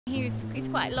He's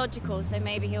quite logical, so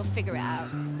maybe he'll figure it out.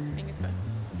 Fingers crossed.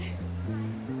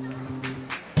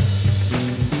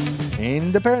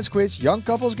 In the Parents Quiz, young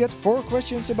couples get 4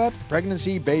 questions about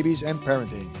pregnancy, babies and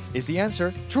parenting. Is the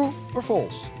answer true or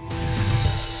false?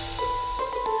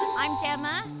 I'm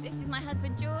Gemma, this is my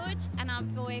husband George, and our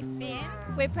boy Finn.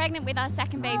 We're pregnant with our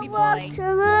second baby boy.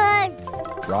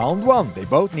 Round 1, they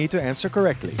both need to answer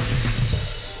correctly.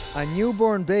 A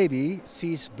newborn baby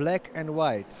sees black and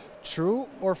white. True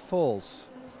or false?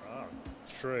 Oh,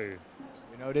 true.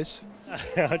 You know this?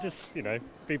 I just,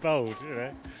 be bold,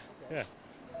 Yeah.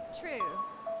 True.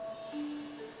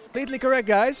 Completely correct,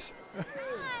 guys.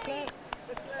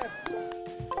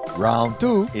 Round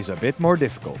 2 is a bit more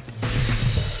difficult.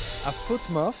 A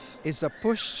footmuff is a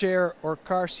pushchair or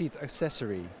car seat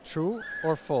accessory. True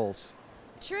or false?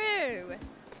 True.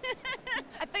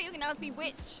 I thought you were going to ask me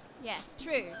which. Yes,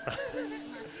 true.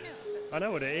 I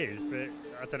know what it is, but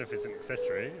I don't know if it's an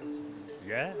accessory.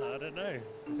 Yeah, I don't know.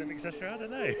 Is it an accessory? I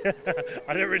don't know.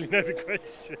 I don't really know the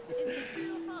question. Is it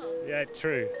true or false? Yeah,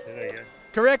 true. There you go.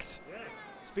 Correct. Yeah.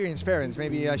 Experienced parents,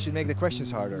 maybe I should make the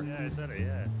questions harder. Yeah, exactly,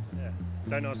 yeah.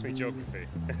 Don't ask me geography.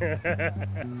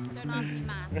 Don't ask me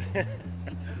maths.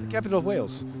 It's the capital of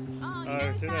Wales. Oh, you know Oh,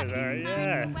 that so because there's he's that, married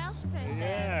yeah. to a Welsh person.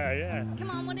 Yeah. Come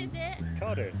on, what is it?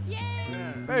 Cardiff. Yay!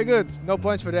 Yeah. Very good. No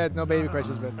points for that, no baby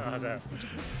questions, but... Oh, no.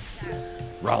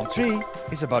 Round 3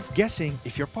 is about guessing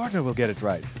if your partner will get it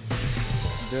right.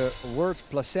 The word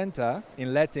placenta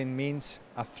in Latin means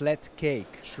a flat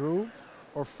cake. True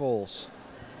or false?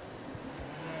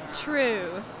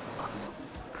 True.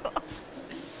 God.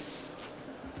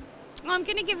 Well, I'm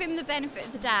going to give him the benefit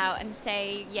of the doubt and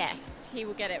say yes, he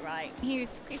will get it right.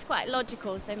 He's quite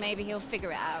logical, so maybe he'll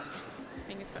figure it out.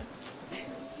 Fingers crossed.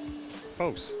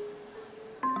 False.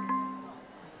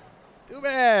 Too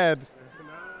bad.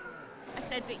 I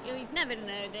said that he's never to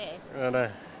know this. I know.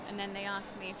 And then they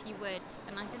asked me if you would,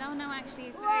 and I said, oh no, actually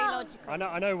it's very logical.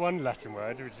 I know one Latin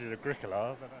word, which is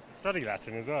agricola, but I study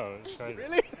Latin as well. It's crazy.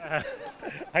 Really?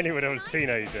 Only when I was a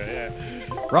teenager, yeah.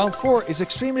 Round 4 is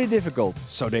extremely difficult,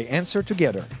 so they answer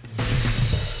together.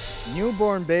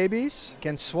 Newborn babies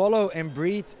can swallow and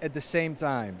breathe at the same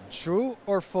time. True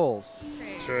or false?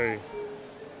 True. True.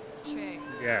 True.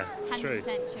 Yeah, 100% true.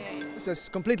 true. This is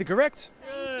completely correct.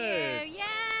 Thank you. Yay!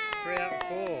 3 out of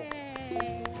 4.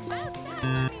 Well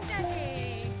done, Mommy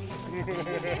Daddy.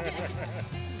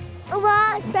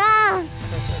 What's that?